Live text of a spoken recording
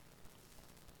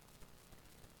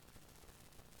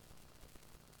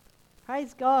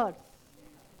Praise God.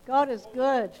 God is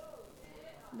good.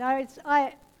 No,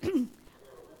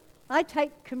 I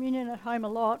take communion at home a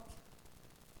lot,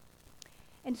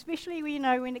 and especially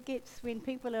when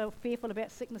people are fearful about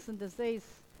sickness and disease,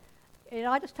 and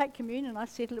I just take communion and I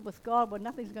settle it with God. Well,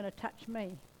 nothing's going to touch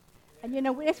me, and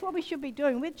that's what we should be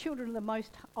doing. We're children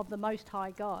of the Most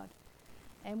High God,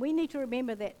 and we need to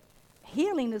remember that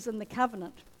healing is in the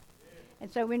covenant.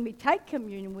 And so when we take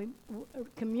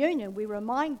communion, we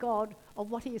remind God of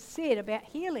what He has said about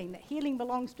healing, that healing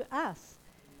belongs to us.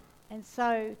 And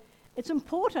so it's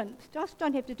important. Just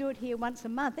don't have to do it here once a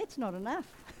month. That's not enough.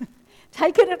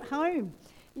 Take it at home.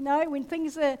 When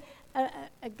things are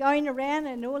going around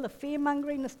and all the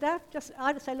fear-mongering and stuff,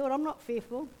 I just say, Lord, I'm not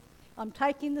fearful. I'm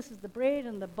taking this as the bread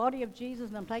and the body of Jesus,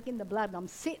 and I'm taking the blood, and I'm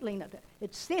settling it.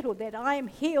 It's settled that I am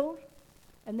healed,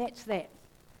 and that's that.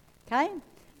 Okay?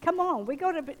 Come on, we've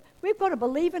got to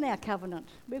believe in our covenant.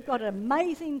 We've got an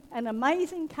amazing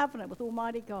covenant with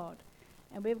Almighty God,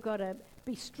 and we've got to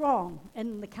be strong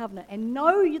in the covenant and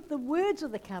know the words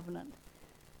of the covenant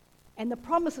and the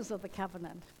promises of the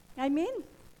covenant. Amen?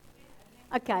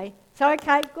 Okay, good.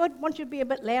 I want you to be a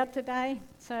bit loud today.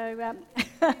 So,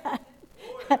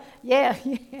 yeah.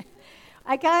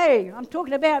 Okay, I'm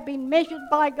talking about being measured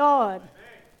by God.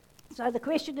 So the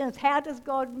question is, how does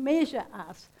God measure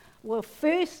us? Well,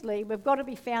 firstly, we've got to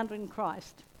be found in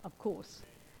Christ, of course.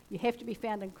 You have to be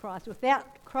found in Christ.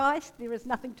 Without Christ, there is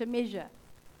nothing to measure.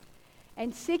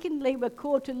 And secondly, we're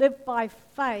called to live by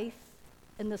faith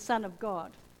in the Son of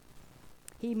God.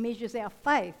 He measures our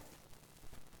faith.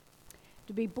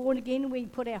 To be born again, we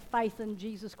put our faith in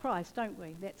Jesus Christ, don't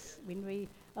we? That's when we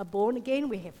are born again,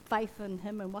 we have faith in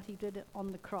Him and what He did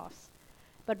on the cross.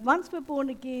 But once we're born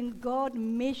again, God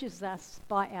measures us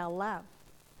by our love.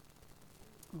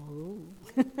 Oh.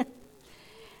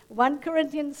 1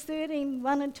 Corinthians 13,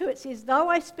 1 and 2, it says, though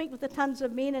I speak with the tongues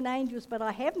of men and angels, but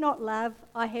I have not love,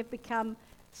 I have become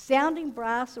sounding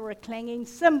brass or a clanging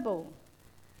cymbal.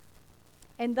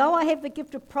 And though I have the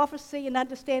gift of prophecy and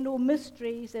understand all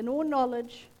mysteries and all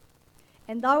knowledge,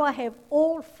 and though I have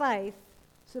all faith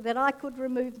so that I could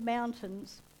remove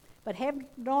mountains, but have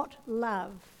not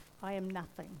love, I am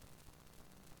nothing.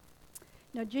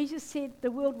 Now, Jesus said the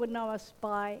world would know us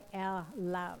by our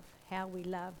love, how we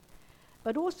love.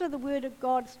 But also the Word of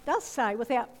God does say,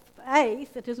 without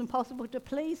faith, it is impossible to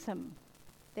please Him.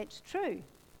 That's true.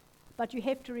 But you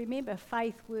have to remember,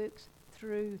 faith works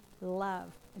through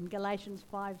love in Galatians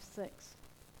 5:6.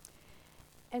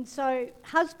 And so,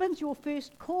 husbands, your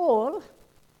first call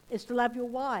is to love your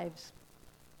wives.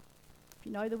 If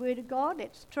you know the Word of God,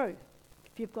 that's true.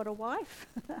 If you've got a wife,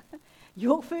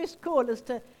 your first call is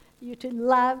to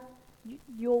love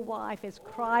your wife as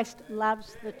Christ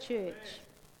loves the church.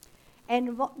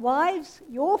 And wives,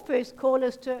 your first call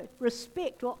is to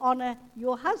respect or honour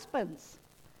your husbands.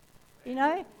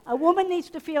 A woman needs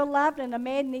to feel loved and a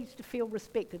man needs to feel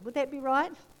respected. Would that be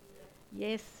right?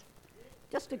 Yes.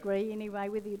 Just agree anyway,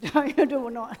 whether you do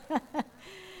or not.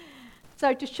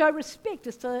 So to show respect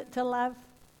is to love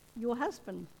your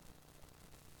husband.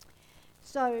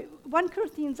 So 1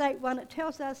 Corinthians 8:1, it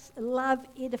tells us love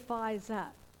edifies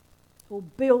up or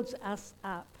builds us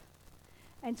up.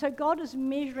 And so God is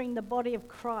measuring the body of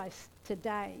Christ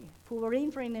today, for we're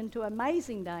entering into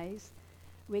amazing days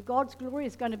where God's glory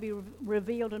is going to be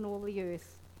revealed in all the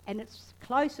earth. And it's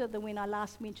closer than when I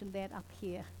last mentioned that up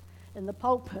here in the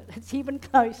pulpit. It's even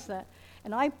closer.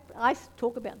 And I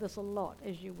talk about this a lot,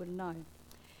 as you would know.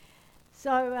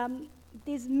 So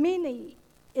there's many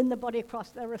in the body of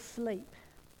Christ that are asleep.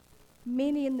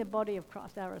 Many in the body of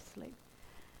Christ are asleep.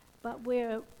 But we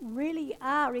really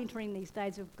are entering these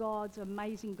days of God's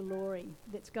amazing glory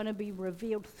that's going to be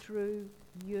revealed through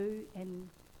you and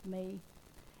me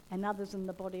and others in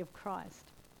the body of Christ.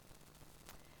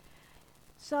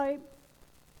 So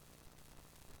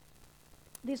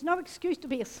there's no excuse to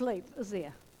be asleep, is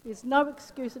there? There's no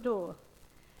excuse at all.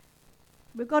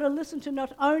 We've got to listen to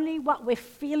not only what we're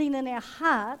feeling in our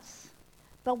hearts,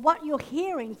 but what you're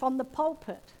hearing from the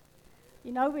pulpit.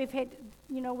 We're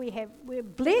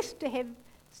blessed to have,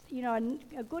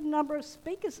 a good number of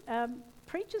speakers,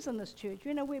 preachers in this church.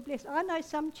 We're blessed. I know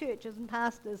some churches and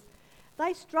pastors,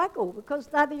 they struggle because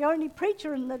they're the only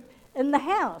preacher in the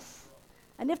house.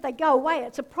 And if they go away,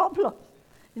 it's a problem.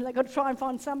 They've got to try and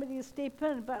find somebody to step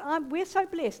in. But we're so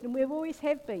blessed, and we've always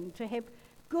have been, to have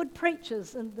good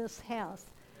preachers in this house.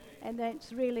 And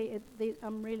that's really,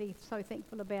 I'm really so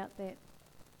thankful about that.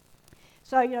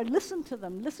 So, listen to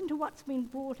them. Listen to what's been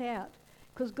brought out.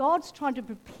 Because God's trying to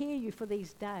prepare you for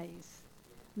these days.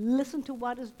 Listen to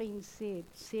what has been said,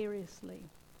 seriously.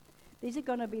 These are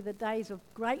going to be the days of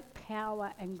great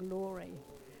power and glory.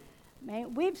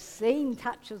 Man, we've seen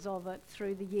touches of it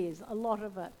through the years, a lot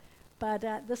of it. But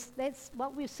that's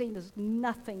what we've seen is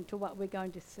nothing to what we're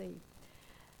going to see.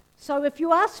 So if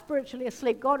you are spiritually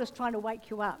asleep, God is trying to wake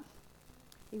you up.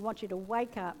 He wants you to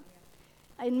wake up.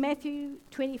 In Matthew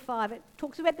 25, it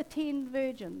talks about the 10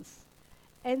 virgins.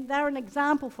 And they're an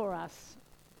example for us.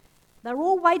 They're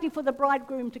all waiting for the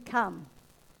bridegroom to come.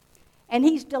 And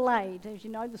he's delayed, as you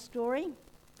know the story.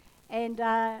 And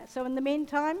so in the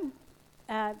meantime,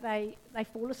 they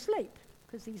fall asleep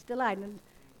because he's delayed. And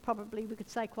probably we could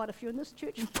say quite a few in this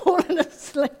church have fallen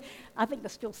asleep. I think they're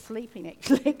still sleeping,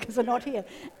 actually, because they're not here.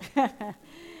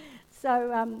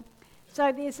 So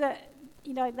there's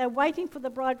they're waiting for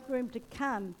the bridegroom to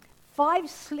come. 5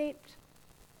 slept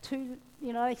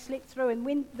they slept through, and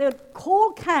when the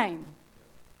call came,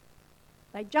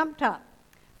 they jumped up.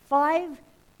 5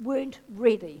 weren't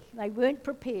ready. They weren't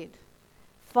prepared.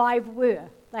 5 were.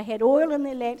 They had oil in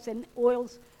their lamps and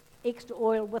extra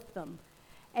oil with them.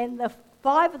 And the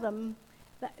 5 of them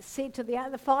said to the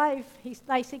other 5,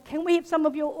 they said, "Can we have some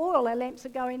of your oil? Our lamps are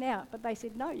going out." But they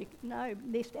said, no,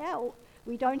 lest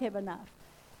we don't have enough.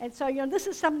 And so, this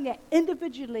is something that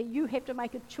individually you have to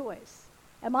make a choice.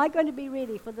 Am I going to be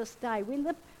ready for this day? When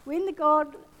the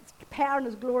God's power and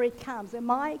His glory comes, am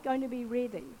I going to be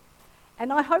ready?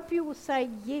 And I hope you will say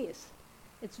yes.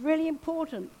 It's really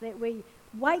important that we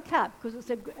wake up, because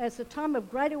it's a time of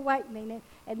great awakening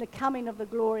and the coming of the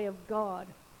glory of God.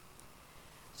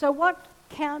 So what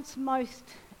counts most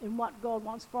in what God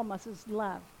wants from us is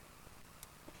love.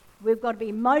 We've got to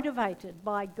be motivated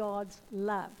by God's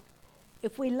love.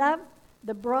 If we love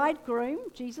the bridegroom,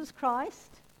 Jesus Christ,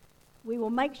 we will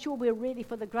make sure we're ready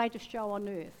for the greatest show on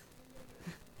earth.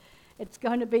 It's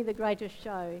going to be the greatest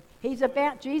show.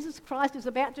 Jesus Christ is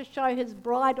about to show His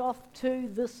bride off to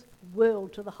this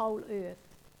world, to the whole earth,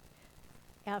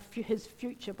 His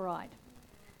future bride.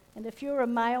 And if you're a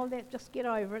male, just get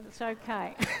over it, it's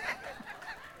okay.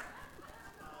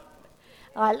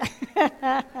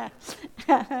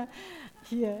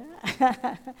 Yeah.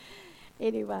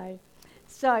 Anyway,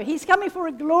 so He's coming for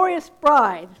a glorious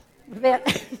bride without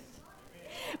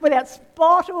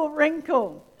spot or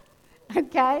wrinkle.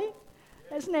 Okay?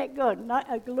 Isn't that good? No,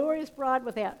 a glorious bride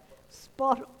without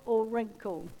spot or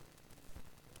wrinkle.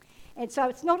 And so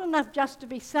it's not enough just to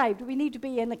be saved. We need to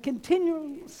be in a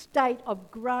continual state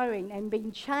of growing and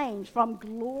being changed from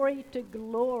glory to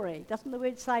glory. Doesn't the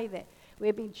word say that?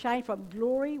 We're being changed from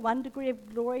glory, one degree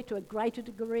of glory, to a greater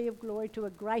degree of glory, to a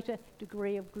greater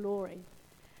degree of glory.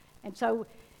 And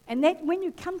that when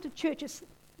you come to church,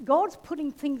 God's putting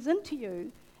things into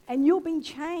you, and you're being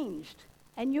changed.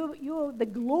 And the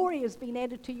glory has been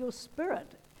added to your spirit,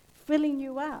 filling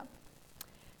you up.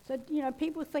 So,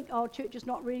 people think, church is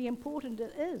not really important.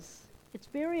 It is. It's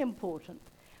very important.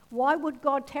 Why would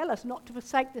God tell us not to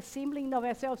forsake the assembling of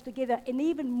ourselves together, and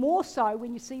even more so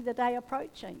when you see the day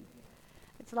approaching?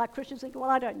 It's like Christians think, well,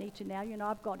 I don't need to now.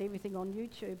 I've got everything on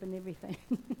YouTube and everything.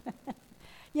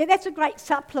 Yeah, that's a great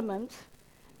supplement,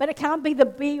 but it can't be the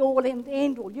be-all and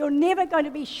end-all. You're never going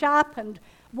to be sharpened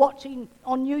watching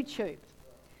on YouTube.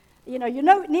 You're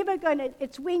never going to,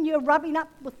 it's when you're rubbing up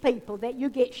with people that you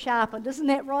get sharpened, isn't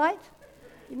that right?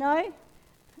 I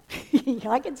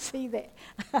can see that.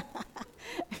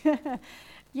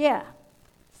 Yeah,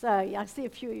 so I see a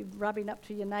few rubbing up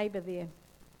to your neighbour there.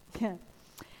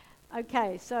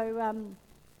 Okay, so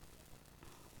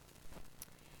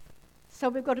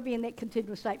we've got to be in that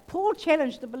continual state. Paul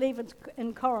challenged the believers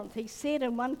in Corinth. He said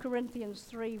in 1 Corinthians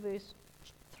 3, verse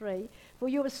 3, "For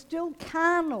you are still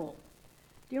carnal."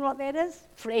 Do you know what that is?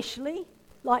 Fleshly,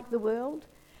 like the world.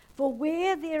 "For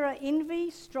where there are envy,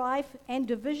 strife, and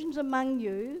divisions among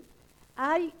you,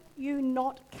 are you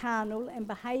not carnal and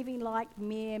behaving like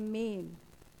mere men?"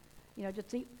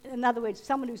 In other words,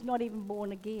 someone who's not even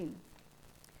born again.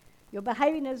 You're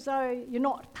behaving as though you're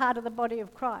not part of the body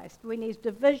of Christ. When there's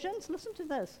divisions, listen to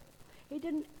this.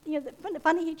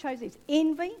 Funny he chose these: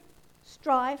 envy,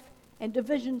 strife, and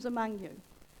divisions among you.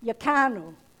 You're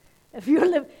carnal.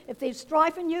 If there's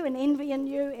strife in you and envy in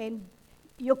you and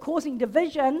you're causing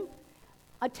division,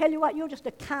 I tell you what, you're just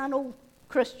a carnal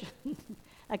Christian.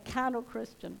 A carnal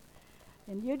Christian.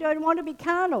 And you don't want to be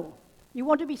carnal. You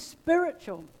want to be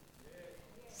spiritual.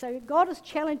 So God is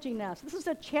challenging us. This is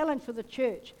a challenge for the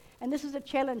church. And this is a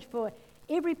challenge for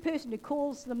every person who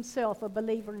calls themselves a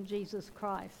believer in Jesus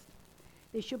Christ.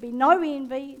 There should be no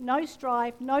envy, no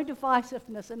strife, no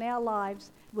divisiveness in our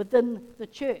lives within the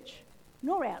church,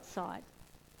 nor outside.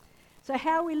 So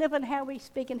how we live and how we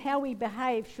speak and how we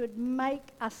behave should make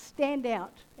us stand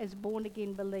out as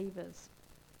born-again believers.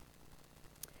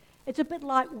 It's a bit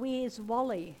like Where's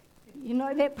Wally? You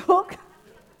know that book?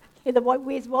 The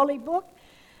Where's Wally book,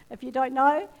 if you don't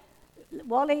know.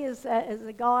 Wally is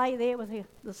a guy there with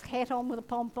this hat on with a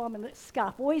pom-pom and a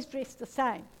scarf, always dressed the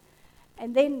same.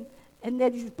 And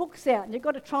there's these books out, and you've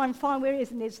got to try and find where he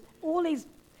is, and there's all these,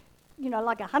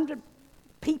 like 100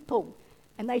 people,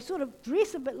 and they sort of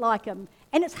dress a bit like him,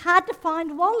 and it's hard to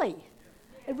find Wally.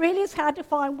 It really is hard to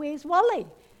find where's Wally.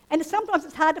 And sometimes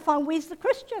it's hard to find where's the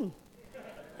Christian.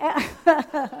 Isn't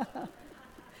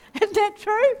that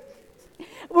true?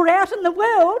 We're out in the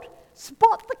world,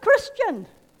 spot the Christian.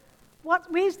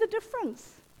 Where's the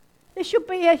difference? There should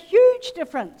be a huge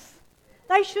difference.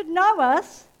 They should know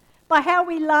us by how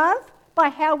we love, by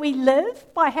how we live,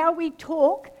 by how we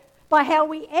talk, by how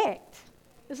we act.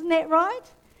 Isn't that right?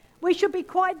 We should be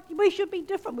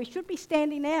different. We should be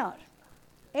standing out.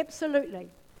 Absolutely.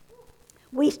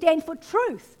 We stand for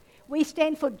truth. We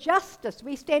stand for justice.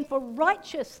 We stand for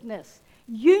righteousness,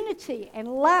 unity, and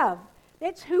love.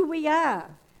 That's who we are.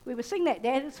 We were singing that,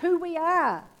 Dad. It's who we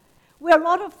are. We're a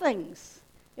lot of things.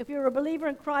 If you're a believer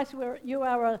in Christ, you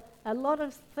are a lot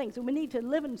of things. And we need to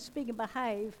live and speak and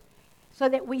behave so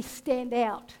that we stand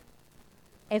out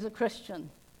as a Christian.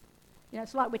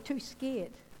 It's like we're too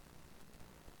scared.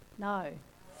 No.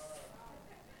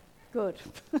 Good.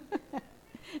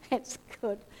 That's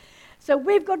good. So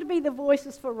we've got to be the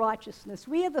voices for righteousness.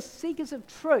 We are the seekers of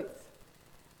truth,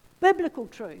 biblical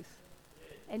truth,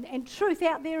 and truth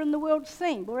out there in the world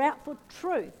scene. We're out for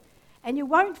truth. And you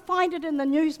won't find it in the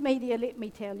news media, let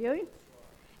me tell you.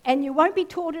 And you won't be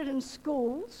taught it in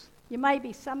schools. There may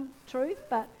be some truth,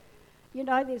 but,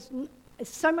 there's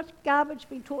so much garbage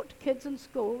being taught to kids in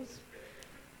schools.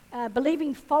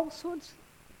 Believing falsehoods.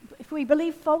 If we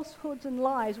believe falsehoods and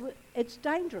lies, it's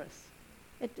dangerous.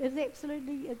 It is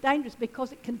absolutely dangerous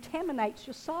because it contaminates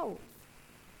your soul.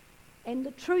 And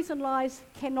the truth and lies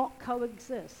cannot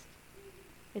coexist.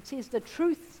 It says the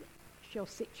truth shall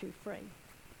set you free.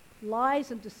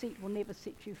 Lies and deceit will never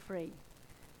set you free.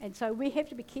 And so we have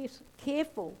to be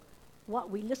careful what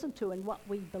we listen to and what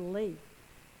we believe.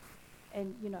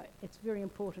 And, it's very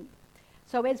important.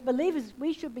 So as believers,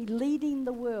 we should be leading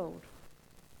the world.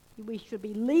 We should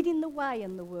be leading the way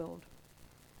in the world.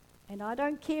 And I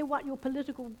don't care what your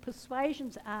political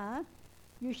persuasions are,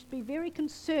 you should be very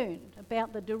concerned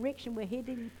about the direction we're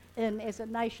heading in as a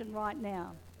nation right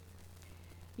now.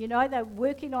 They're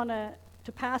working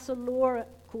to pass a law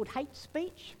called hate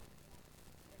speech.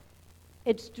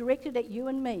 It's directed at you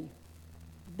and me,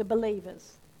 the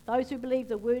believers, those who believe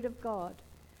the word of God.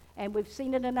 And we've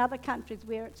seen it in other countries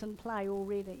where it's in play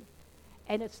already.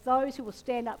 And it's those who will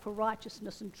stand up for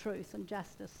righteousness and truth and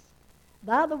justice.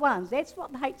 They're the ones. That's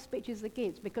what the hate speech is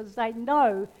against, because they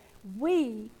know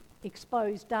we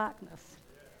expose darkness.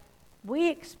 We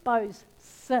expose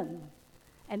sin.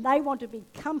 And they want to be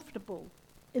comfortable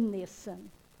in their sin.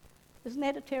 Isn't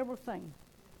that a terrible thing?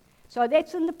 So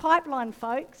that's in the pipeline,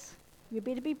 folks. You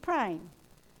better be praying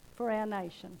for our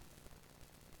nation.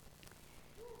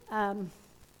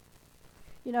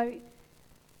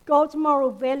 God's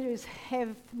moral values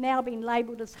have now been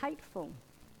labelled as hateful.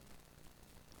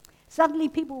 Suddenly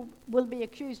people will be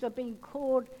accused of being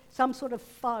called some sort of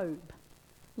phobe.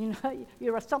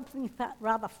 You're a something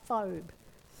rather phobe.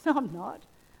 No, I'm not.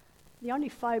 The only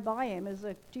phobe I am is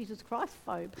a Jesus Christ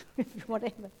phobe, if you want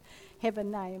to have a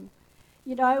name.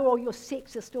 Or you're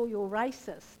sexist or you're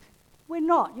racist. We're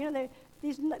not.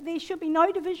 There should be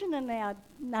no division in our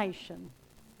nation.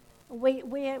 We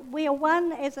are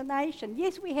one as a nation.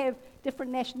 Yes, we have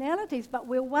different nationalities, but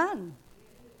we're one.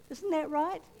 Isn't that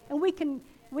right? And we can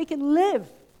live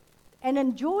and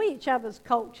enjoy each other's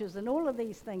cultures and all of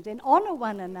these things and honour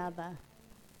one another.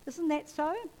 Isn't that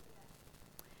so?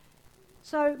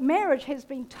 So marriage has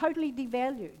been totally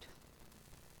devalued.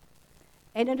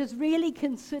 And it is really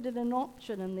considered an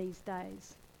option in these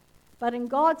days. But in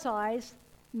God's eyes,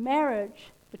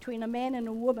 marriage between a man and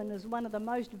a woman is one of the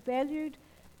most valued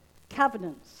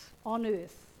covenants on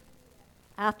earth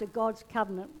after God's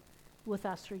covenant with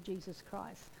us through Jesus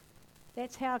Christ.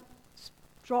 That's how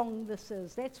strong this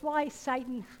is. That's why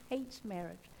Satan hates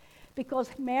marriage, because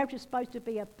marriage is supposed to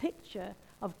be a picture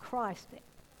of Christ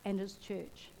and his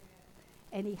church,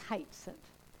 and he hates it.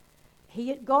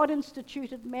 God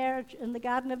instituted marriage in the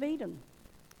Garden of Eden.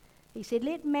 He said,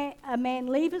 let a man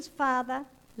leave his father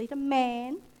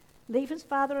and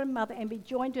mother and be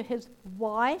joined to his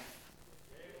wife,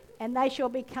 and they shall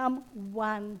become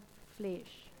one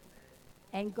flesh.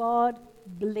 And God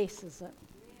blesses it.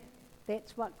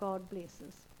 That's what God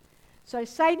blesses. So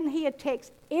Satan, he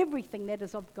attacks everything that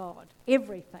is of God.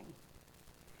 Everything.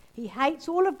 He hates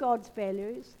all of God's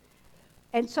values,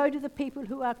 and so do the people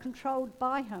who are controlled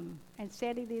by him. And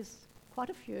sadly, there's quite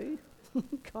a few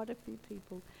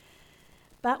people.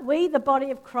 But we, the body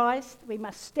of Christ, we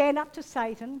must stand up to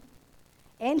Satan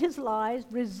and his lies,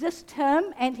 resist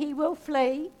him and he will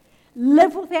flee,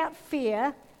 live without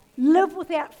fear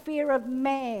of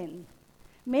man.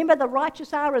 Remember, the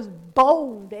righteous are as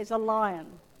bold as a lion,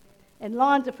 and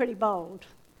lions are pretty bold.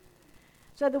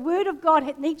 So the word of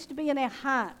God needs to be in our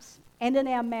hearts and in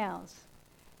our mouths.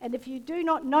 And if you do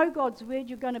not know God's word,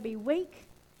 you're going to be weak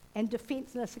and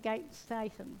defenseless against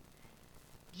Satan.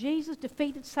 Jesus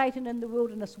defeated Satan in the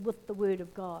wilderness with the word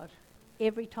of God.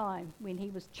 Every time when he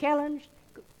was challenged,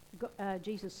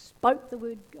 Jesus spoke the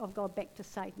word of God back to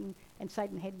Satan, and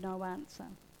Satan had no answer.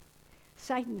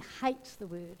 Satan hates the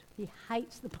word. He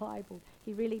hates the Bible.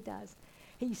 He really does.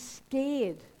 He's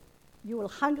scared. You will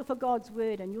hunger for God's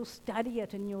word, and you'll study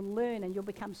it, and you'll learn, and you'll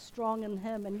become strong in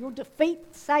him, and you'll defeat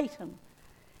Satan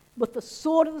with the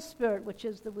sword of the Spirit, which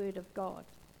is the word of God.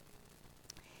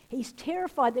 He's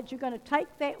terrified that you're going to take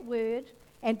that word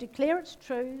and declare its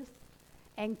truth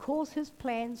and cause his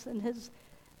plans and his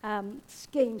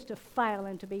schemes to fail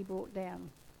and to be brought down.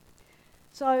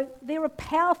 So there are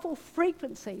powerful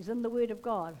frequencies in the word of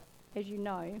God, as you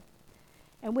know.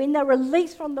 And when they're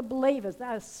released from the believers, they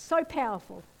are so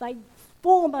powerful. They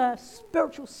form a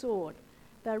spiritual sword.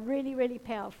 They're really, really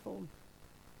powerful.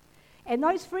 And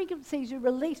those frequencies you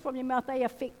release from your mouth, they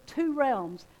affect two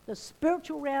realms, the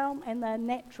spiritual realm and the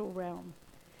natural realm.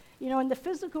 You know, in the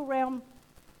physical realm,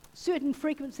 certain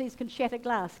frequencies can shatter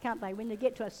glass, can't they? When you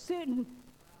get to a certain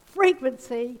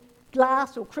frequency,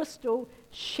 glass or crystal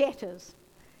shatters.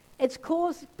 It's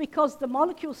caused because the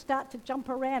molecules start to jump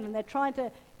around and they're trying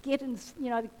to get in,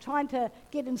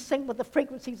 get in sync with the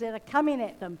frequencies that are coming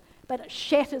at them, but it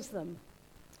shatters them.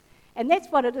 And that's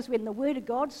what it is when the Word of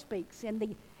God speaks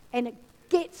and it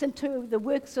gets into the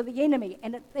works of the enemy,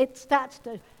 and it starts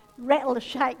to rattle and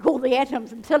shake all the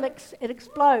atoms until it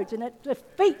explodes and it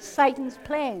defeats Satan's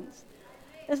plans.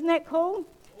 Isn't that cool?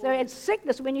 So in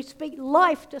sickness, when you speak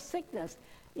life to sickness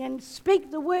and speak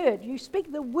the word, you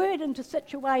speak the word into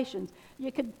situations,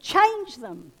 you can change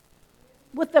them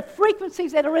with the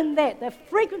frequencies that are in that. The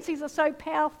frequencies are so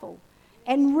powerful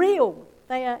and real.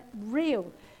 They are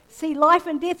real. See, life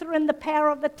and death are in the power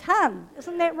of the tongue.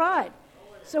 Isn't that right?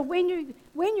 So when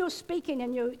you're speaking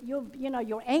and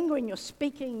you're angry and you're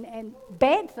speaking and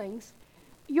bad things,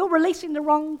 you're releasing the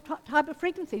wrong type of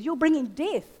frequencies. You're bringing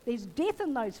death. There's death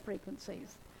in those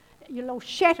frequencies. You'll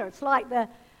shatter. It's like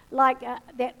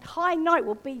that high note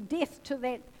will be death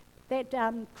to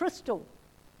that crystal.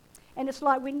 And it's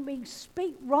like when we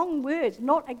speak wrong words,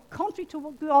 not contrary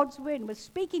to God's word, and we're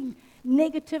speaking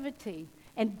negativity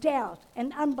and doubt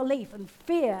and unbelief and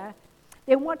fear,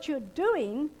 then what you're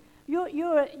doing,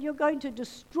 you're going to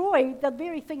destroy the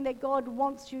very thing that God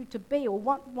wants you to be or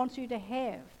wants you to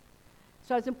have.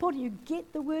 So it's important you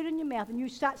get the word in your mouth and you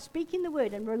start speaking the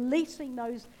word and releasing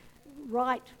those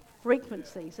right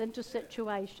frequencies into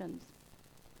situations.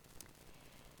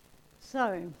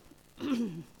 So,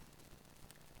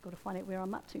 got to find out where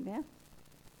I'm up to now.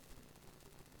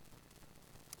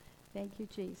 Thank you,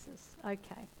 Jesus.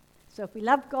 Okay. So if we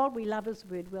love God, we love his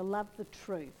word. We'll love the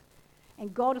truth.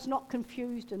 And God is not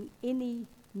confused in any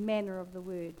manner of the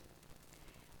word.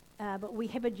 But we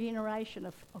have a generation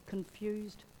of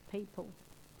confused people.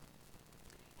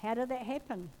 How did that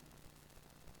happen?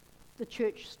 The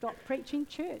church stopped preaching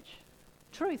truth.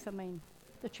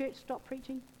 The church stopped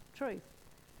preaching truth.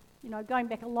 Going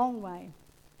back a long way.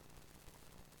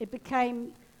 It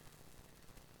became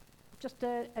just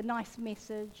a nice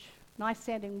message, nice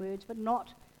sounding words, but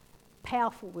not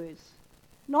powerful words.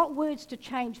 Not words to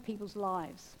change people's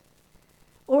lives.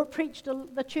 Or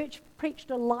the church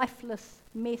preached a lifeless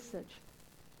message,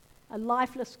 a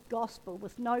lifeless gospel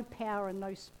with no power and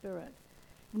no spirit,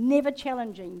 never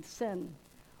challenging sin.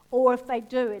 Or if they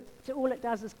do, all it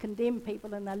does is condemn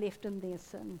people and they're left in their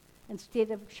sin instead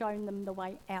of showing them the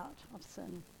way out of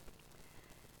sin.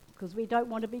 Because we don't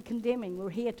want to be condemning. We're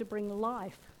here to bring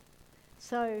life.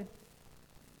 So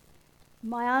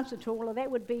my answer to all of that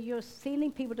would be you're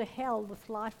sending people to hell with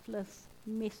lifeless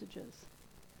messages.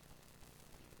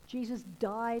 Jesus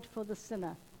died for the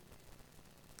sinner.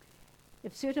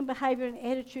 If certain behaviour and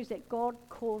attitudes that God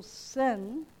calls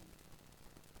sin,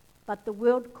 but the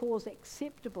world calls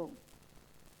acceptable,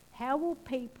 how will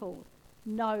people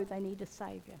know they need a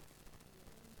saviour?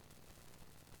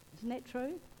 Isn't that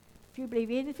true? If you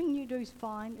believe anything you do is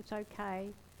fine, it's okay,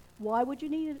 why would you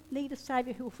need a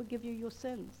saviour who will forgive you your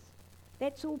sins?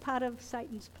 That's all part of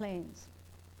Satan's plans.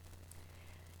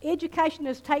 Education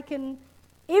has taken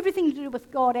everything to do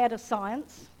with God out of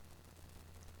science,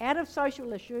 out of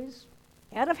social issues,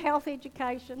 out of health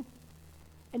education.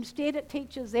 Instead, it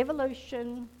teaches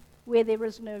evolution where there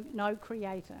is no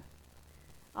creator.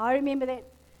 I remember that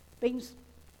being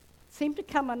seemed to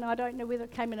come, and I don't know whether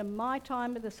it came in my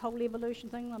time with this whole evolution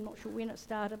thing. I'm not sure when it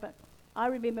started, but I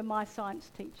remember my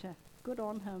science teacher. Good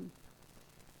on him.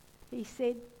 He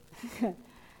said,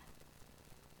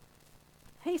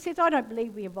 I don't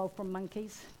believe we evolved from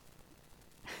monkeys.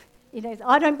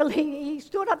 I don't believe, he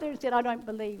stood up there and said, I don't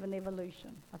believe in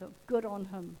evolution. I thought, good on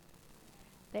him.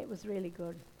 That was really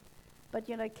good. But,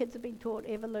 kids have been taught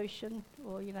evolution,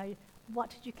 or, what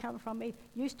did you come from? It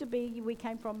used to be we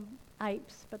came from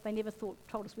apes, but they never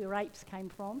told us where apes came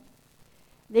from.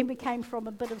 Then we came from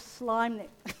a bit of slime that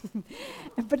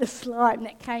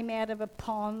came out of a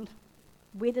pond.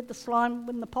 Where did the slime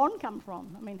in the pond come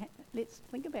from? I mean, let's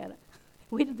think about it.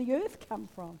 Where did the earth come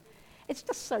from? It's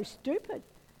just so stupid.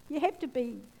 You have to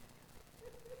be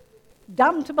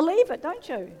dumb to believe it, don't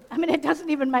you? I mean, it doesn't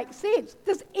even make sense.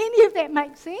 Does any of that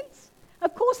make sense?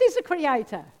 Of course there's a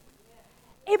creator.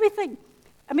 Everything.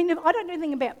 I mean, I don't know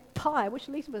anything about pi. I wish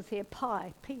Lisa was here.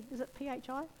 Pi. Is it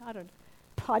P-H-I? I don't know.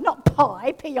 Pi, not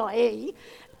pi, P-I-E.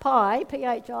 Pi,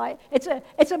 P-H-I.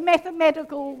 It's a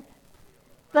mathematical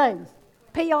thing.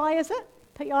 P-I, is it?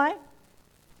 P-I?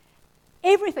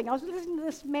 Everything. I was listening to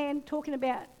this man talking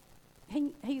about,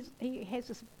 he has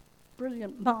this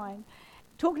brilliant mind,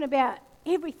 talking about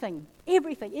everything,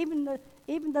 even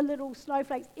the little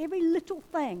snowflakes, every little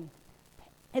thing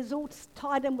is all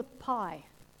tied in with pi.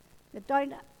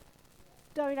 Now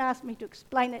don't ask me to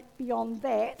explain it beyond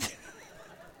that.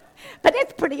 But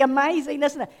that's pretty amazing,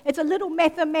 isn't it? It's a little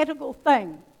mathematical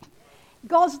thing.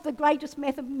 God's the greatest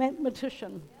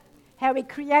mathematician. How he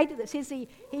created it. It says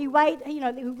he weighed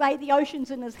the oceans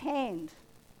in his hand.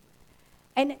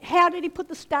 And how did he put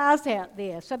the stars out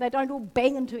there so they don't all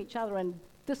bang into each other and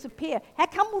disappear? How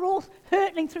come we're all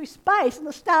hurtling through space and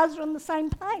the stars are in the same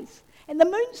place and the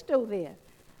moon's still there?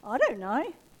 I don't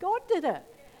know. God did it.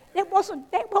 That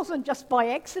wasn't just by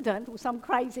accident or some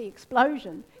crazy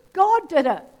explosion. God did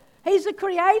it. He's the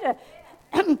creator.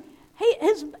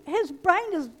 His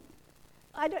brain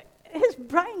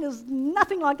is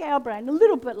nothing like our brain, a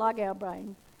little bit like our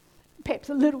brain, perhaps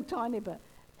a little tiny bit.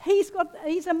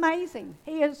 He's amazing.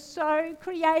 He is so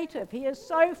creative. He is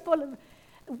so full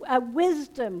of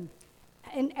wisdom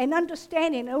and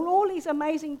understanding and all these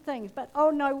amazing things. But oh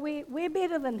no, we're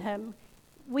better than him.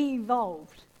 We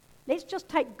evolved. Let's just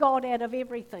take God out of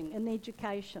everything in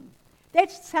education.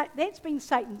 That's been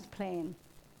Satan's plan.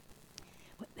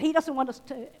 He doesn't want us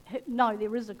to know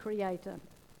there is a creator.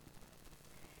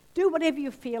 Do whatever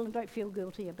you feel and don't feel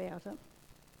guilty about it.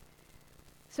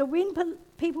 So when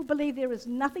people believe there is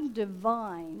nothing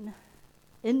divine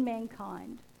in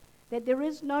mankind, that there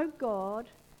is no God,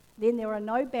 then there are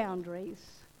no boundaries,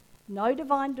 no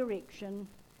divine direction.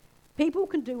 People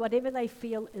can do whatever they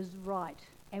feel is right,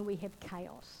 and we have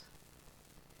chaos.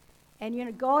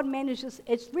 And God manages,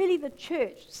 it's really the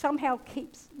church somehow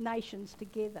keeps nations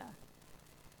together.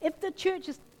 If the church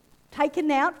is taken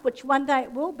out, which one day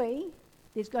it will be,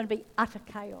 there's going to be utter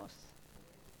chaos.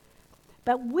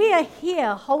 But we're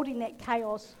here holding that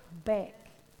chaos back.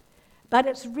 But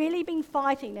it's really been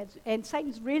fighting, and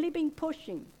Satan's really been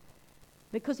pushing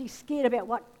because he's scared about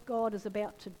what God is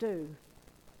about to do.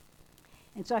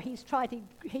 And so he's taken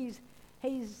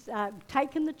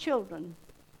the children,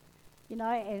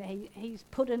 and he's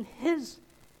put in his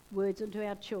words into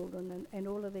our children and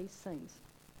all of these things.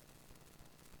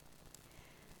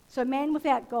 So man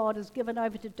without God is given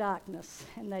over to darkness,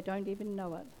 and they don't even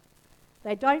know it.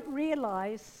 They don't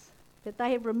realise that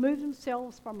they have removed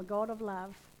themselves from a God of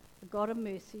love, a God of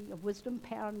mercy, of wisdom,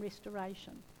 power and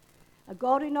restoration. A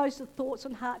God who knows the thoughts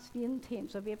and hearts and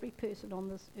intents of every person on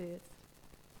this earth.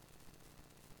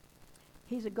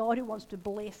 He's a God who wants to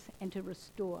bless and to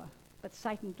restore, but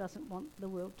Satan doesn't want the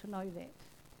world to know that.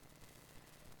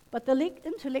 But the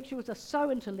intellectuals are so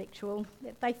intellectual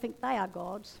that they think they are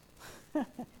gods.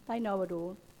 They know it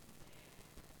all.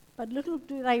 But little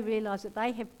do they realise that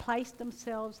they have placed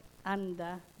themselves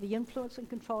under the influence and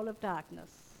control of darkness,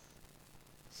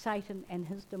 Satan and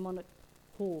his demonic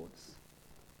hordes,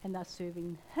 and they're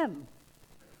serving him.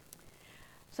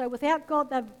 So without God,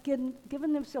 they've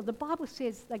given themselves, the Bible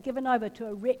says they're given over to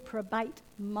a reprobate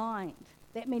mind.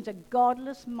 That means a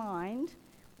godless mind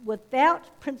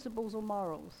without principles or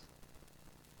morals.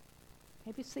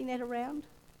 Have you seen that around?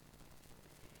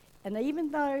 And even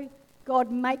though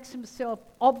God makes himself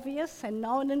obvious and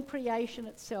known in creation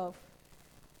itself,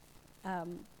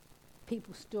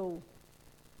 people still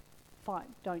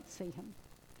don't see him.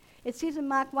 It says in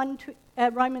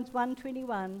Romans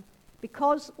 1:21,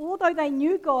 because although they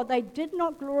knew God, they did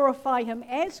not glorify him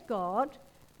as God,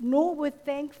 nor were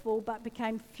thankful, but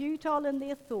became futile in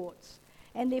their thoughts,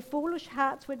 and their foolish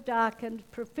hearts were darkened.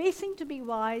 Professing to be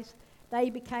wise, they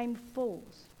became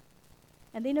fools.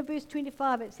 And then in verse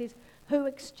 25 it says,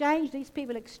 these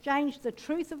people exchanged the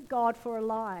truth of God for a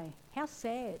lie. How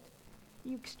sad.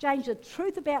 You exchange the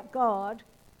truth about God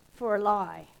for a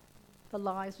lie. The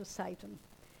lies of Satan.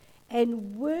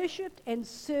 And worshipped and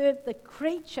served the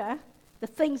creature, the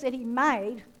things that he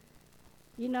made.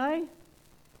 You know,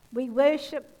 we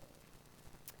worship.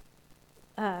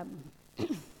 Give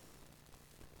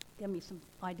me some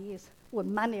ideas. Well,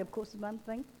 money, of course, is one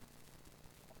thing.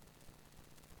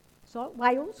 So,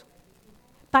 whales.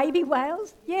 Baby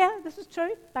whales. Yeah, this is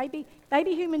true. Baby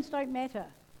humans don't matter,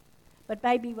 but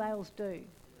baby whales do.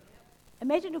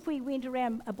 Imagine if we went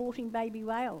around aborting baby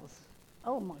whales.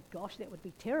 Oh my gosh, that would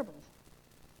be terrible,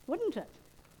 wouldn't it?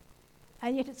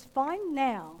 And yet it's fine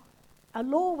now. A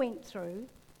law went through,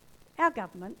 our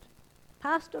government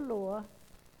passed a law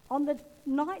on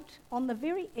the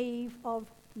very eve of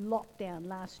lockdown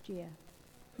last year,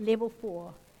 level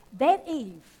 4. That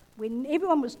eve, when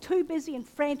everyone was too busy and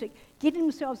frantic getting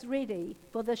themselves ready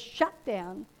for the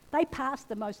shutdown, they passed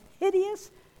the most hideous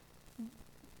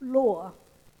law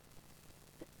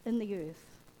in the earth.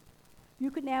 You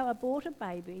could now abort a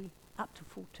baby up to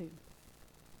full term.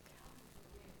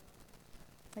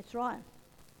 That's right.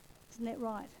 Isn't that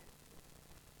right?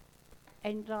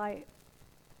 And I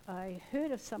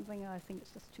heard of something, I think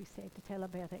it's just too sad to tell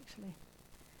about actually,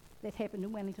 that happened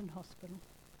in Wellington Hospital.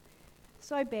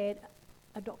 So bad,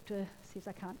 a doctor says,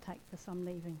 I can't take this, I'm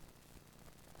leaving.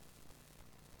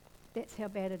 That's how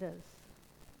bad it is.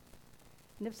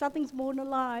 And if someone's born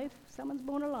alive,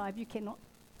 you cannot,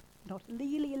 not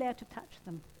legally allowed to touch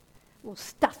them. Well,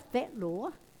 stuff that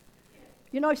law.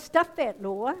 Stuff that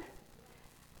law.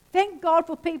 Thank God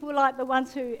for people like the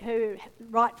ones who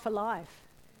right for life.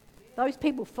 Those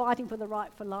people fighting for the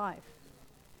right for life.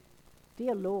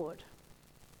 Dear Lord.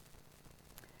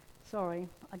 Sorry,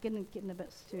 I'm getting a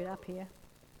bit stirred up here.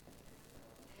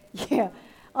 Yeah,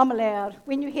 I'm allowed.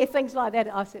 When you hear things like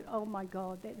that, I said, oh my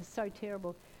God, that is so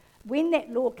terrible. When that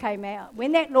law came out,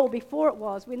 when they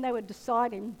were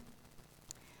deciding,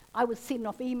 I was sending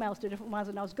off emails to different ones,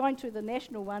 and I was going through the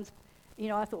national ones.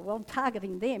 I thought, well, I'm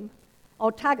targeting them.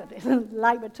 I'll target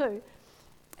Labour too.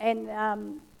 And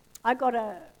I got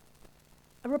a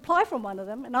reply from one of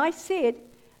them, and I said,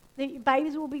 the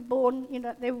babies will be born,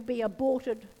 they will be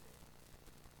aborted,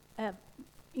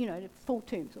 full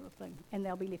term sort of thing, and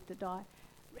they'll be left to die.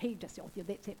 He just said, oh,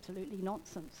 that's absolutely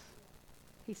nonsense.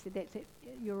 He said,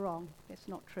 you're wrong, that's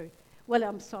not true. Well,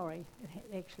 I'm sorry,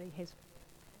 it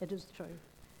is true.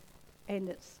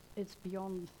 And it's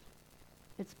beyond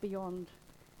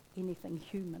anything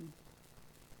human.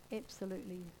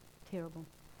 Absolutely terrible.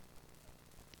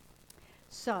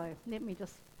 So, let me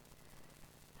just,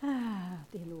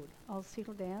 dear Lord, I'll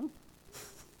settle down.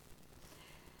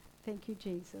 Thank you,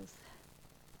 Jesus.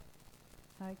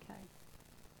 Okay.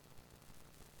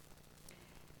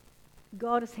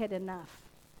 God has had enough.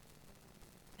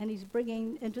 And he's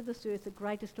bringing into this earth the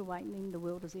greatest awakening the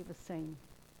world has ever seen.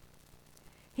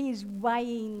 He is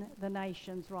weighing the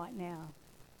nations right now.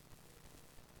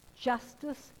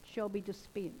 Justice shall be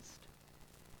dispensed.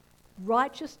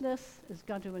 Righteousness is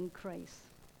going to increase.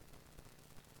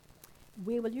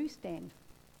 Where will you stand?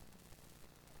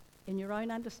 In your own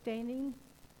understanding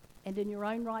and in your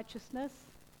own righteousness?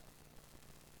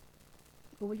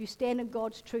 Or will you stand in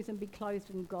God's truth and be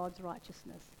clothed in God's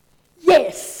righteousness?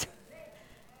 Yes!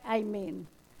 Amen.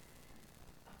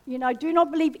 Do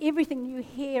not believe everything you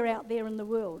hear out there in the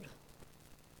world.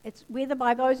 It's whether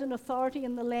by those in authority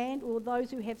in the land or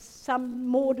those who have some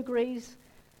more degrees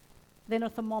than a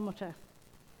thermometer.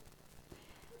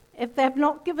 If they have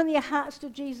not given their hearts to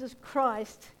Jesus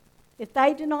Christ, if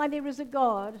they deny there is a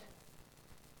God,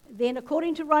 then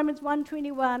according to Romans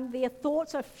 1:21, their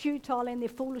thoughts are futile and their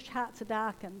foolish hearts are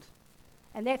darkened.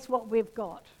 And that's what we've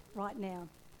got right now.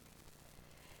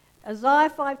 Isaiah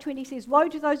 5:20 says, woe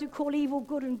to those who call evil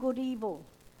good and good evil.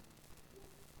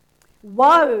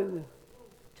 Woe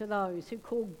to those who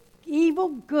call evil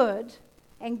good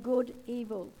and good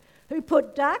evil, who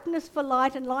put darkness for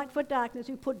light and light for darkness,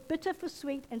 who put bitter for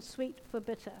sweet and sweet for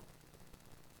bitter.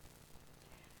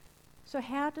 So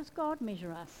how does God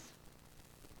measure us?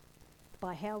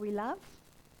 By how we love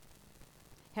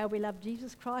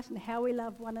Jesus Christ and how we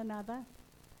love one another,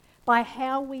 by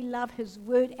how we love his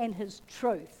word and his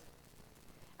truth.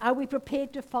 Are we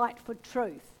prepared to fight for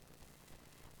truth?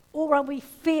 Or are we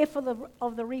fearful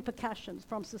of the repercussions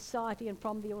from society and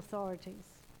from the authorities?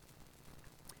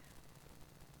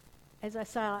 As I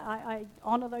say, I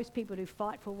honour those people who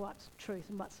fight for what's truth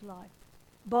and what's life.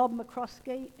 Bob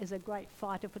McCroskey is a great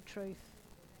fighter for truth.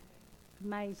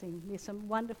 Amazing. There's some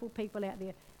wonderful people out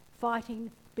there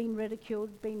fighting, being ridiculed,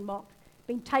 being mocked,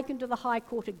 being taken to the High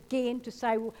Court again to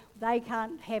say, well, they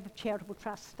can't have a charitable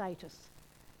trust status.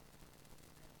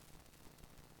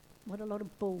 What a lot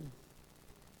of bull.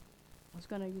 I was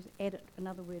going to edit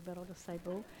another word, but I'll just say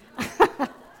bull.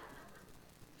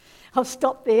 I'll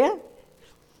stop there.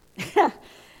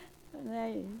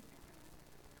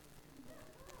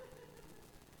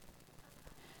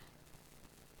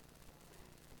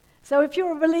 So if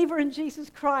you're a believer in Jesus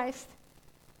Christ,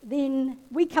 then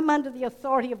we come under the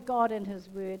authority of God and His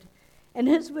Word. And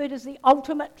His Word is the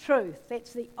ultimate truth.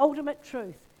 That's the ultimate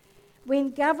truth.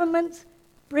 When governments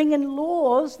bring in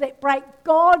laws that break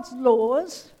God's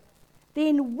laws,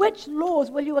 then which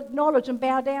laws will you acknowledge and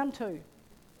bow down to?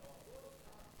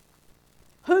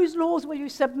 Whose laws will you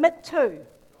submit to?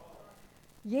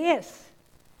 Yes.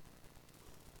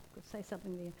 I could say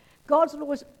something there. God's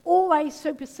laws always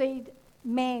supersede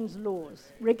man's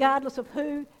laws, regardless of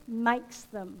who makes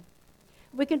them.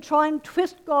 We can try and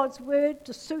twist God's word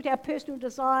to suit our personal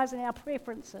desires and our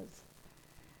preferences.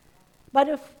 But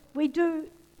if we do,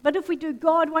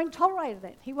 God won't tolerate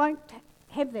that. He won't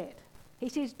have that. He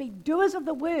says, be doers of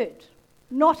the word,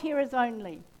 not hearers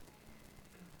only.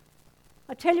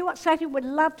 I tell you what, Satan would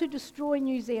love to destroy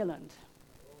New Zealand.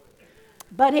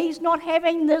 But he's not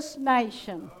having this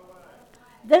nation.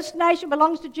 This nation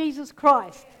belongs to Jesus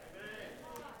Christ.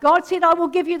 God said, I will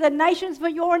give you the nations for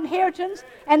your inheritance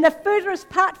and the furthest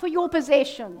part for your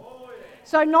possession.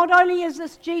 So not only is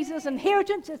this Jesus'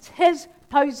 inheritance, it's his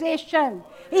possession.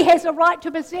 He has a right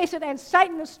to possess it, and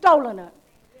Satan has stolen it.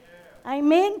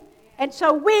 Amen? And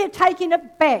so we're taking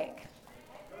it back.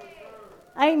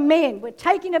 Amen. We're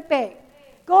taking it back.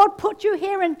 God put you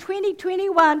here in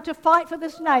 2021 to fight for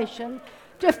this nation,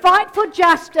 to fight for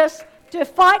justice, to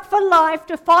fight for life,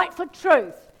 to fight for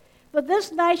truth. For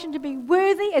this nation to be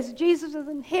worthy as Jesus'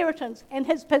 inheritance and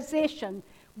his possession,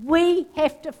 we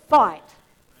have to fight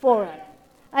for it.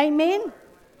 Amen?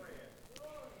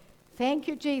 Thank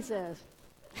you, Jesus.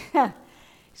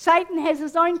 Satan has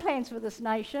his own plans for this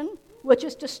nation, which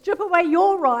is to strip away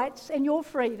your rights and your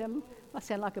freedom. I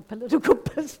sound like a political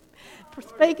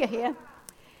speaker here.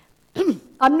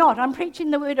 I'm not. I'm preaching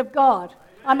the word of God.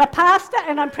 I'm a pastor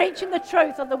and I'm preaching the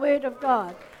truth of the word of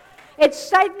God. It's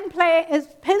Satan's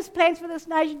his plans for this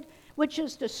nation, which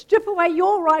is to strip away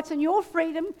your rights and your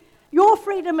freedom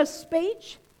of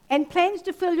speech, and plans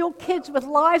to fill your kids with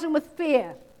lies and with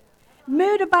fear.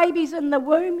 Murder babies in the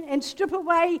womb and strip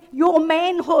away your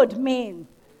manhood, men.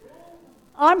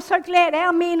 I'm so glad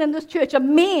our men in this church are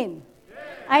men.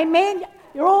 Amen.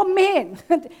 You're all men.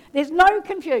 There's no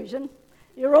confusion.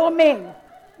 You're all men.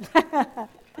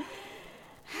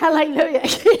 Hallelujah.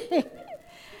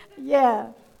 Yeah.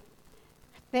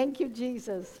 Thank you,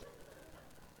 Jesus.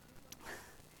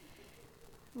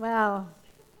 Wow.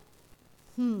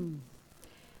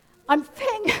 I'm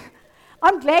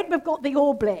glad we've got the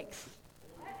All Blacks.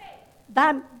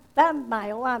 They're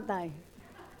male, aren't they?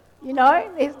 You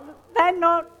know, they're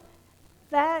not.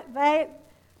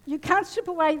 You can't strip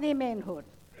away their manhood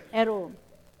at all.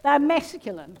 They're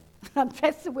masculine.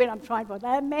 That's the word I'm trying for.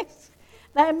 They're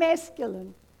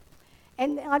masculine.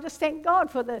 And I just thank God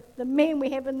for the men we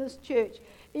have in this church.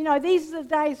 You know, these are the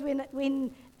days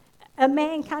when a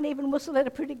man can't even whistle at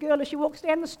a pretty girl as she walks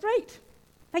down the street.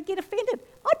 They get offended.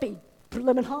 I'd be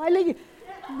blimmin' highly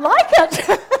like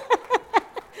it.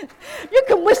 You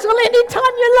can whistle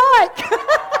anytime you like.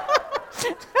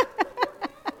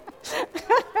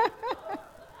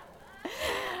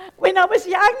 When I was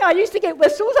young, I used to get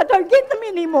whistles. I don't get them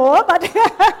anymore, but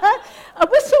a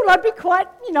whistle I'd be quite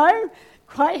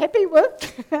happy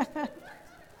with.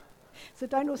 So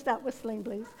don't all start whistling,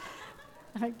 please.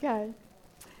 Okay.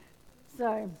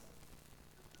 So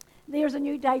there's a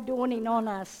new day dawning on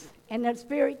us, and it's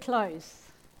very close.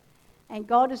 And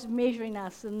God is measuring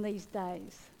us in these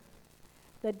days.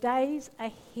 The days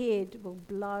ahead will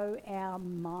blow our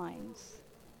minds.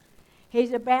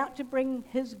 He's about to bring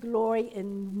his glory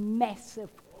in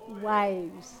massive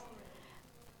waves.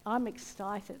 I'm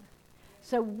excited.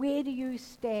 So where do you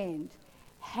stand?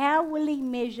 How will he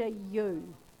measure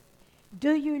you?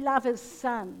 Do you love his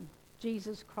Son,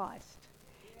 Jesus Christ?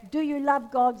 Do you love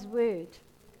God's word?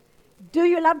 Do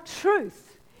you love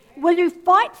truth? Will you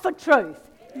fight for truth?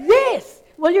 Yes.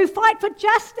 Will you fight for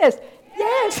justice?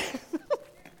 Yes.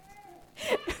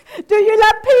 Do you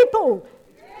love people?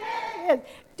 Yes.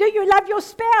 Do you love your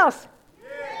spouse?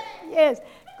 Yes.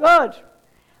 Good.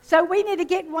 So we need to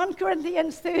get 1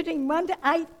 Corinthians 13,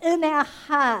 1-8 in our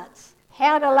hearts.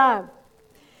 How to love.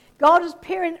 God is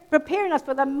preparing us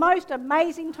for the most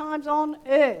amazing times on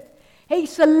earth. He's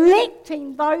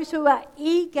selecting those who are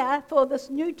eager for this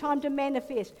new time to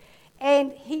manifest.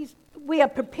 And we are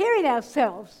preparing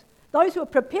ourselves, those who are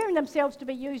preparing themselves to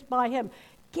be used by him.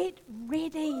 Get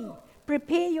ready.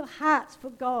 Prepare your hearts for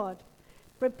God.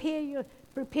 Prepare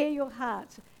your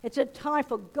hearts. It's a time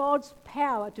for God's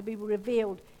power to be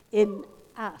revealed in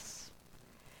us.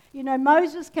 You know,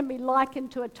 Moses can be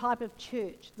likened to a type of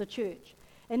church, the church.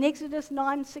 In Exodus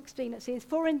 9:16 it says,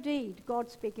 "For indeed," God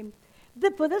speaking,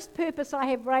 "for this purpose I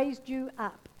have raised you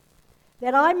up,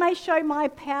 that I may show my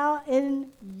power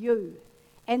in you,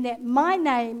 and that my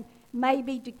name may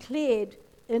be declared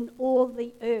in all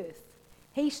the earth."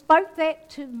 He spoke that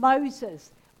to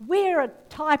Moses. We're a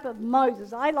type of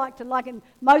Moses. I like to liken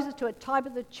Moses to a type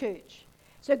of the church.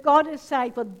 So God is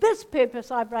saying, for this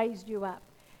purpose I've raised you up,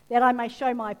 that I may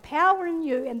show my power in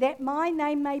you, and that my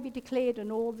name may be declared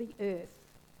in all the earth.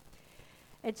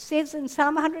 It says in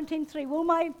Psalm 110:3,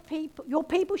 your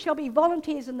people shall be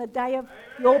volunteers in the day of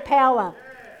your power.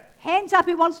 Hands up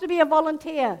who wants to be a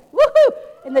volunteer. Woohoo!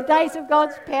 In the days of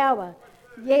God's power.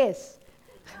 Yes.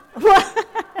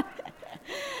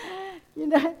 You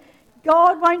know,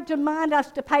 God won't demand us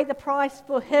to pay the price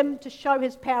for him to show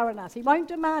his power in us. He won't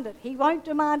demand it. He won't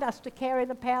demand us to carry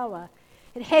the power.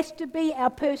 It has to be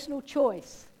our personal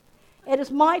choice. It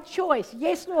is my choice.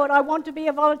 Yes, Lord, I want to be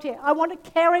a volunteer. I want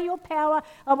to carry your power.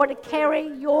 I want to carry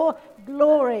your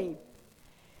glory.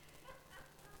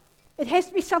 It has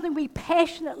to be something we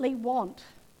passionately want.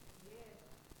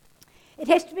 It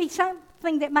has to be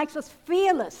something that makes us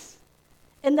fearless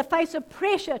in the face of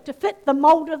pressure to fit the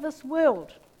mold of this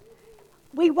world.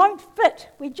 We won't fit.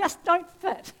 We just don't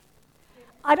fit.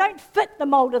 I don't fit the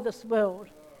mold of this world.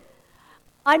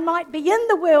 I might be in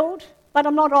the world, but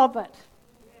I'm not of it.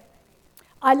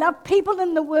 I love people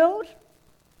in the world,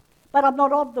 but I'm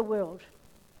not of the world.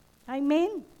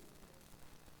 Amen?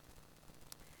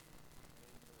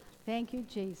 Thank you,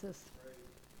 Jesus.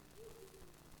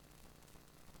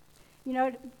 You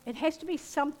know, it has to be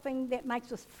something that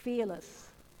makes us fearless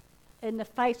in the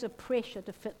face of pressure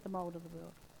to fit the mold of the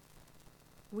world.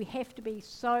 We have to be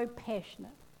so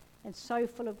passionate and so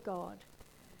full of God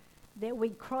that we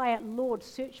cry out, Lord,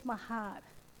 search my heart.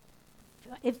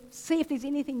 See if there's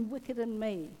anything wicked in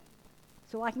me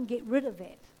so I can get rid of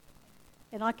that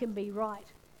and I can be right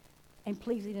and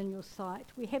pleasing in your sight.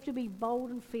 We have to be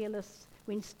bold and fearless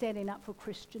when standing up for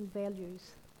Christian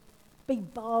values. Be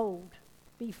bold.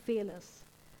 Be fearless.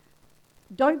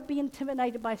 Don't be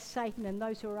intimidated by Satan and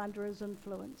those who are under his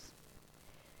influence.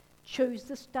 Choose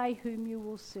this day whom you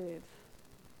will serve.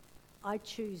 I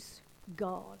choose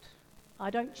God. I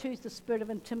don't choose the spirit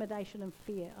of intimidation and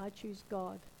fear. I choose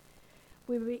God.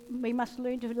 We must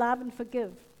learn to love and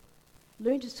forgive.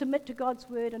 Learn to submit to God's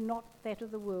word and not that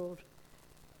of the world.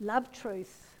 Love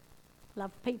truth.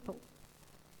 Love people.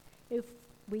 If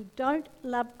we don't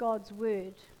love God's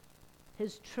word,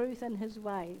 his truth and his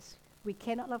ways, we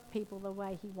cannot love people the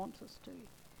way he wants us to.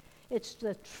 It's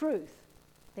the truth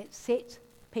that sets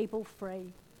people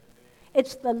free.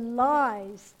 It's the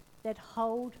lies that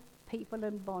hold people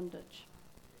in bondage.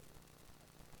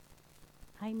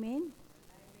 Amen?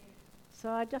 So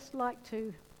I'd just like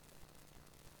to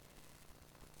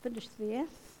finish there.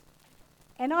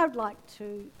 And I'd like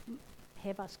to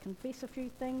have us confess a few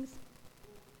things.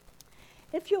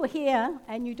 If you're here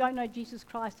and you don't know Jesus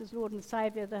Christ as Lord and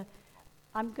Saviour,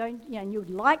 and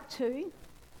you'd like to,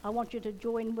 I want you to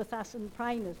join with us in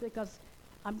praying this, because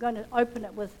I'm going to open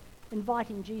it with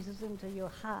inviting Jesus into your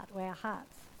heart, or our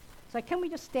hearts. So can we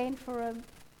just stand for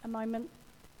a moment?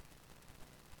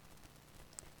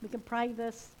 We can pray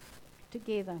this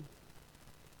together.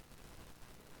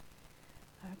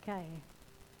 Okay.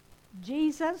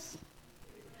 Jesus,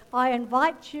 I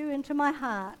invite you into my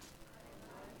heart.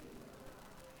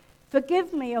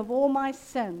 Forgive me of all my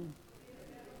sin.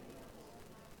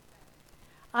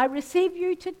 I receive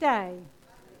you today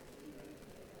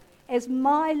as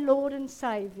my Lord and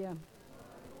Saviour.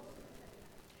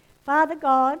 Father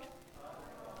God,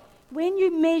 when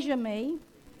you measure me,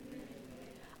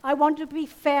 I want to be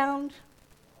found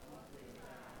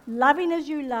loving as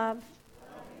you love,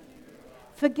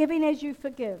 forgiving as you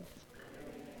forgive.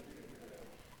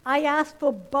 I ask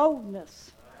for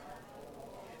boldness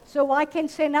so I can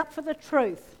stand up for the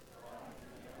truth,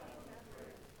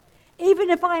 even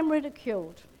if I am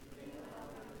ridiculed.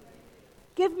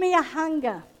 Give me a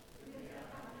hunger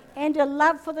and a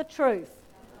love for the truth.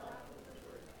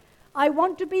 I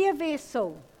want to be a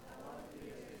vessel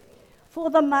for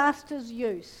the Master's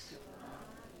use,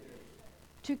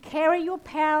 to carry your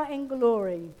power and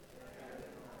glory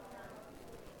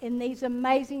in these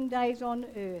amazing days on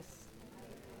earth.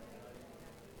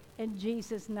 In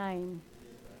Jesus' name,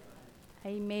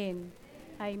 Amen.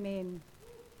 Amen.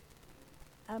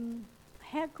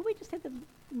 How could we just have the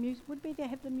music? Would we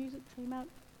have the music team up?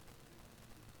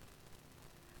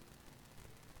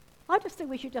 I just think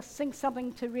we should just sing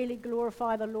something to really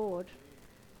glorify the Lord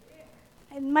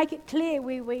and make it clear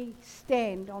where we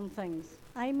stand on things.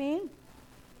 Amen.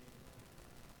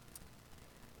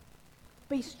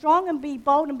 Be strong and be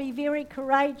bold and be very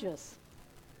courageous,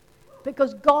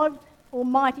 because God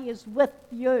Almighty is with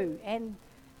you and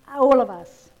all of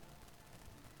us.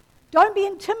 Don't be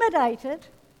intimidated.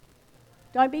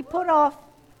 Don't be put off.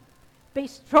 Be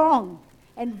strong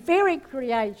and very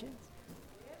courageous.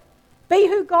 Be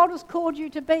who God has called you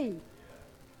to be.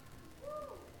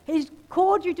 He's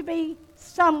called you to be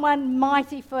someone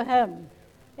mighty for Him.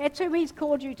 That's who He's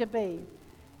called you to be.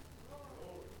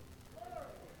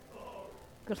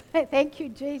 Thank you,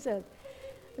 Jesus.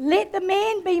 Let the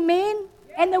men be men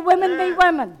and the women be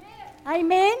women.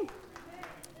 Amen.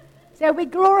 So we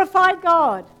glorify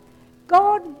God.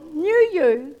 God knew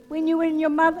you when you were in your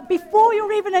mother, before you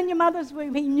were even in your mother's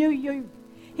womb. He knew you.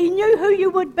 He knew who you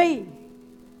would be.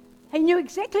 He knew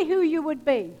exactly who you would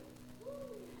be.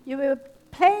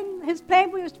 His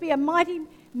plan was to be a mighty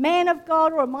man of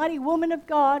God or a mighty woman of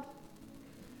God.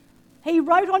 He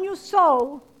wrote on your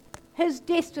soul His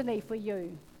destiny for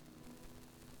you.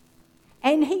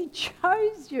 And He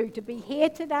chose you to be here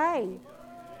today,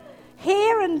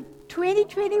 here in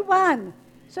 2021,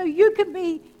 so you can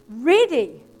be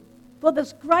ready for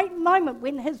this great moment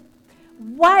when His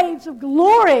waves of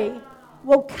glory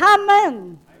will come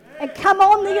in and come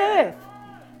on the earth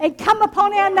and come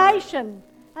upon our nation.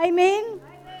 Amen?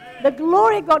 The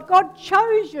glory of God. God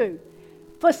chose you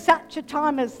for such a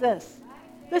time as this.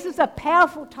 This is a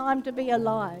powerful time to be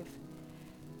alive.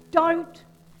 Don't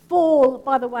fall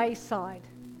by the wayside.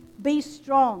 Be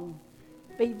strong.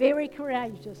 Be very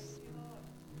courageous.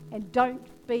 And don't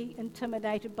be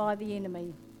intimidated by the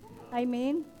enemy.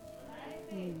 Amen?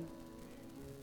 Amen.